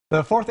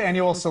The fourth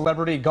annual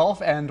Celebrity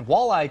Golf and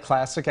Walleye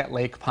Classic at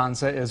Lake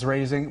Ponce is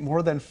raising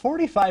more than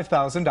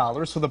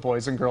 $45,000 for the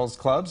Boys and Girls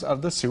Clubs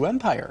of the Sioux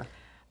Empire.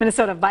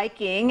 Minnesota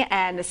Viking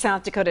and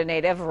South Dakota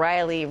native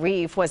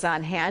Reiff was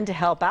on hand to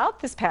help out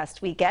this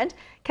past weekend.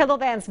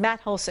 KELOLAND's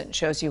Matt Holson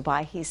shows you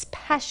why he's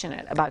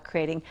passionate about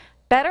creating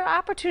better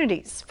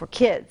opportunities for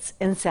kids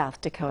in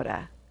South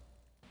Dakota.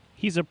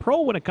 He's a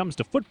pro when it comes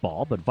to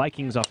football, but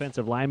Vikings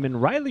offensive lineman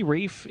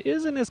Reiff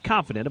isn't as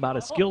confident about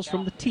his skills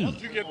from the tee.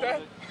 Did you get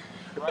that?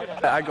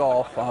 I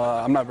golf.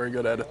 I'm not very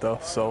good at it though.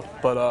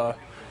 But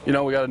we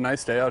got a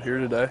nice day out here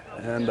today,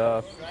 and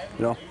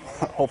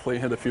hopefully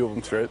hit a few of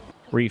them straight.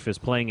 Reiff is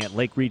playing at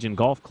Lake Region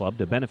Golf Club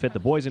to benefit the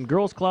Boys and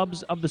Girls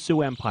Clubs of the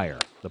Sioux Empire.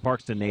 The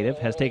Parkston native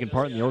has taken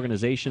part in the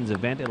organization's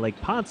event at Lake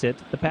Ponce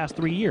the past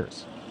 3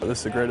 years.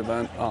 This is a great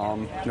event.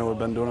 We've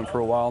been doing it for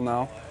a while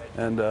now,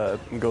 and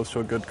it goes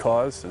to a good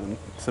cause, and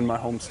it's in my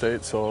home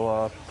state,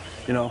 so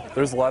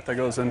there's a lot that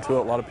goes into it,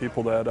 a lot of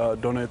people that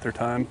donate their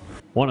time.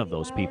 One of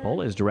those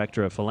people is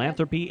Director of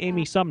Philanthropy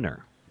Amy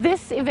Sumner.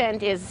 This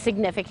event is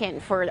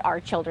significant for our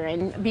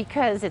children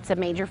because it's a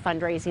major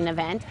fundraising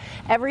event.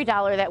 Every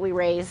dollar that we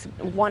raise,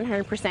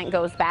 100%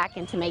 goes back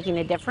into making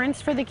a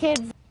difference for the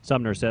kids.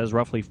 Sumner says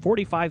roughly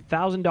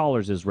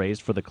 $45,000 is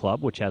raised for the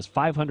club, which has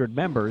 500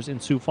 members in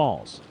Sioux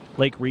Falls.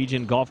 Lake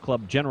Region Golf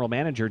Club General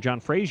Manager John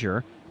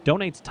Frazier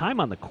donates time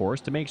on the course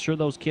to make sure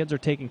those kids are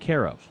taken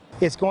care of.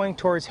 It's going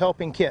towards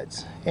helping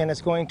kids, and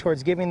it's going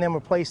towards giving them a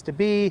place to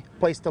be,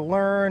 place to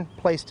learn,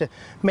 place to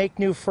make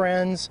new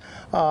friends,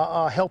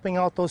 helping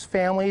out those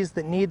families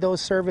that need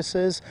those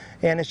services,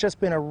 and it's just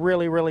been a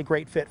really, really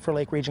great fit for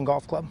Lake Region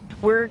Golf Club.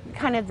 We're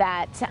kind of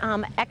that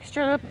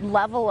extra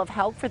level of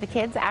help for the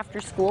kids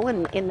after school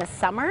and in the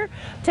summer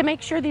to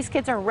make sure these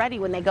kids are ready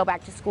when they go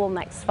back to school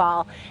next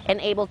fall and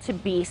able to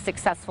be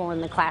successful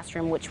in the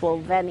classroom, which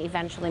will then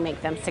eventually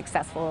make them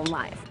successful in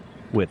life.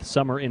 With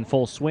summer in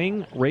full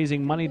swing,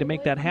 raising money to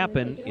make that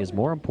happen is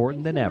more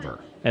important than ever.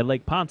 At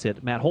Lake Ponce,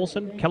 Matt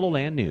Holson,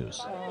 KELOLAND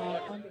News.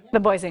 The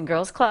Boys and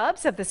Girls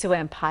Clubs of the Sioux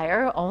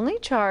Empire only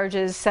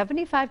charges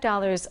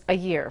 $75 a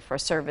year for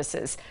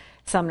services.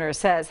 Sumner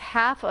says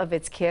half of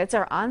its kids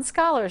are on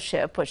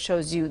scholarship, which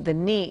shows you the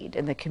need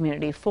in the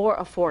community for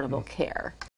affordable care.